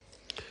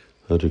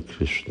Hare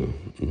Krishna.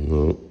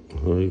 Now,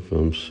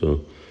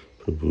 Harivamsa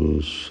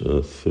Prabhu's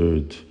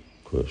third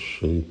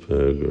question,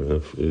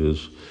 paragraph,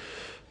 is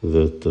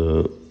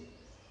that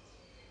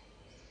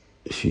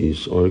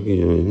he's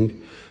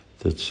arguing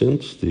that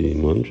since the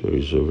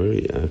manjaris are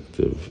very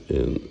active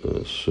in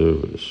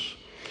service,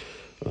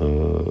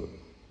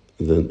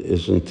 then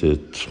isn't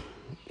it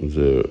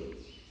their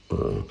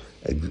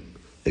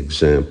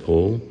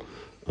example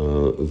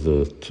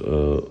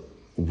that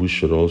we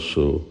should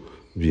also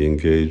be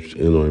engaged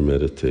in our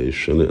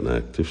meditation in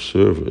active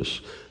service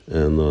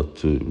and not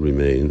to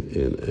remain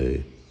in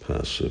a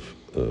passive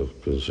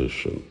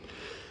position?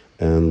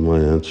 And my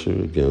answer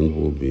again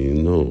will be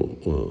no,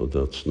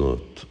 that's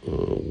not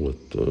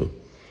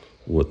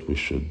what we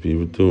should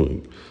be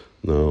doing.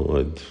 Now,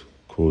 I'd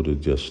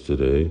quoted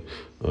yesterday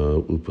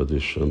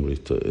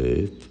Upadeshamrita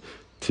 8,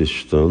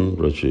 Tishtan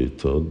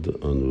Rajetad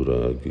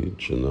Anuragi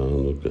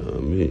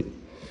Jananugami.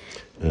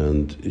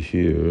 And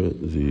here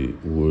the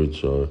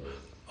words are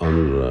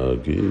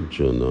Anuragi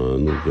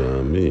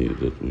Jananugami,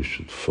 that we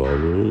should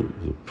follow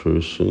the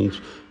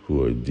persons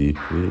who are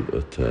deeply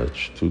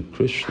attached to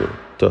Krishna,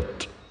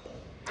 Tat.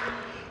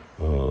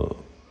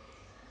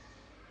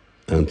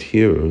 And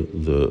here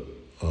the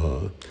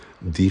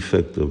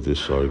defect of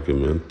this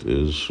argument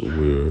is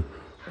we're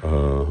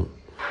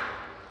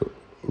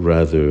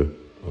rather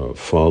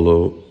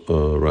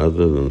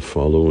than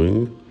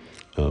following,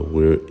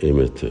 we're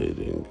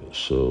imitating.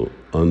 So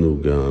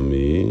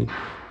anugami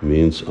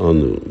means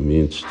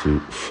means to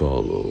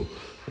follow,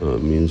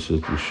 means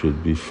that we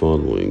should be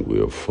following. We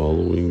are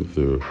following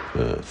their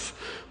path.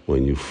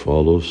 When you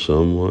follow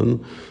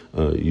someone,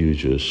 you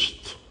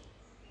just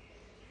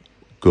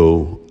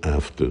go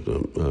after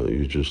them.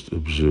 You just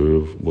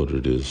observe what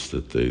it is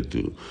that they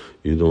do.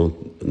 You don't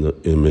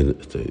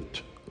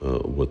imitate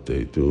what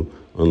they do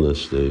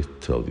unless they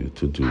tell you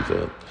to do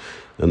that.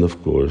 And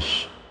of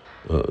course,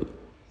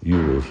 you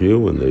will hear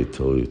when they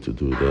tell you to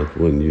do that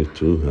when you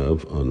too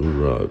have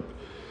anurag.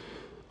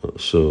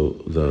 So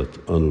that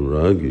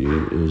anuragi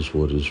is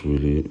what is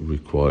really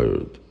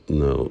required.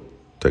 Now,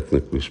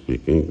 technically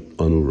speaking,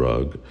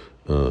 anurag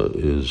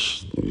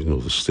is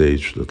the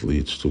stage that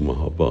leads to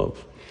Mahabhav.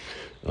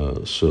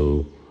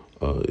 So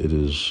it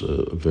is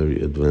a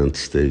very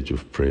advanced stage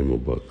of prema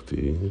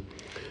bhakti.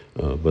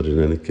 But in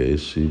any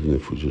case, even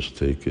if we just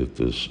take it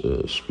as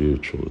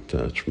spiritual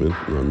attachment,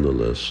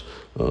 nonetheless,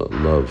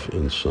 love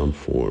in some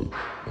form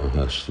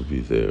has to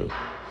be there.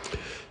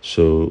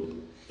 So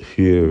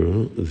here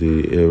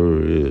the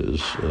error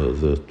is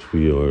that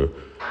we are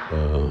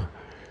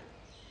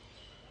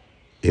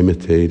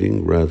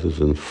imitating rather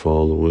than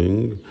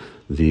following.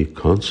 The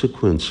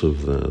consequence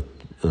of that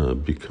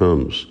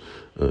becomes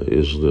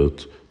is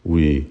that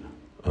we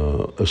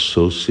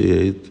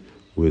associate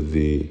with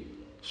the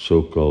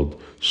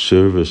so-called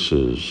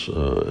services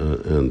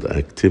and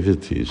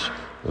activities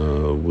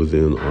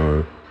within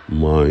our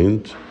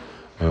mind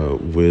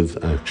with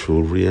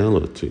actual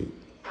reality,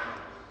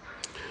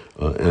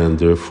 and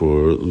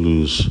therefore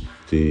lose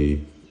the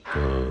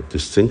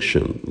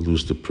distinction,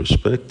 lose the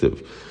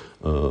perspective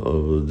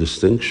of a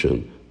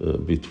distinction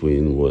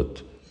between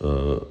what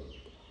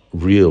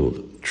real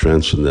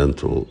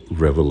transcendental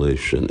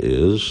revelation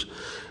is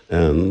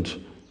and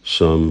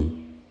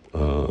some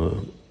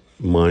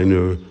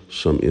minor,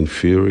 some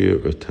inferior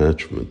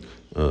attachment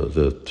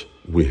that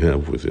we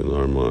have within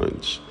our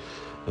minds.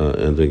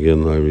 And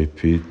again, I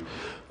repeat,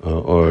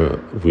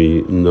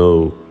 we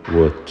know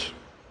what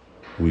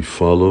we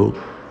follow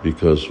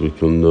because we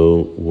can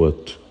know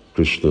what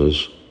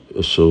Krishna's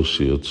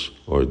associates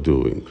are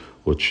doing,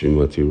 what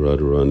Srimati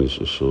Radharani's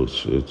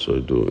associates are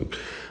doing.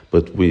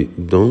 But we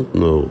don't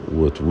know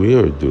what we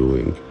are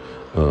doing,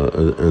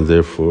 and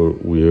therefore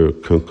we are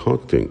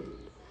concocting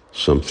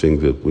something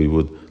that we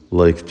would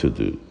like to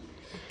do.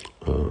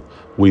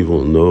 We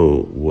will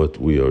know what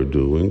we are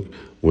doing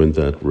when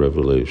that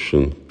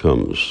revelation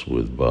comes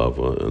with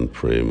bhava and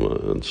prema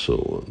and so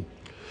on.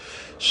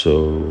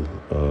 So,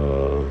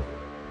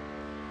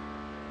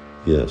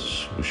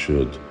 yes, we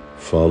should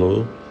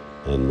follow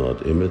and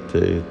not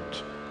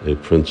imitate, a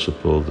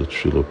principle that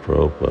Srila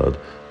Prabhupada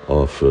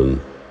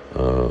often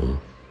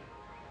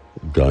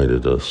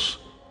guided us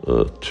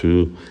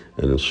to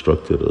and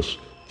instructed us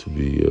to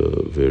be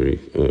very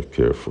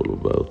careful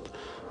about.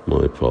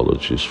 My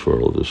apologies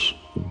for all this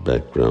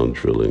background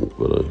drilling,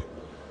 but I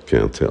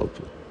can't help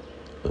it.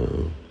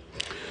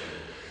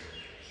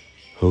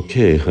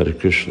 Okay, Hare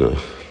Krishna.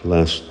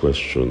 Last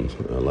question,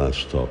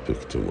 last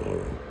topic tomorrow.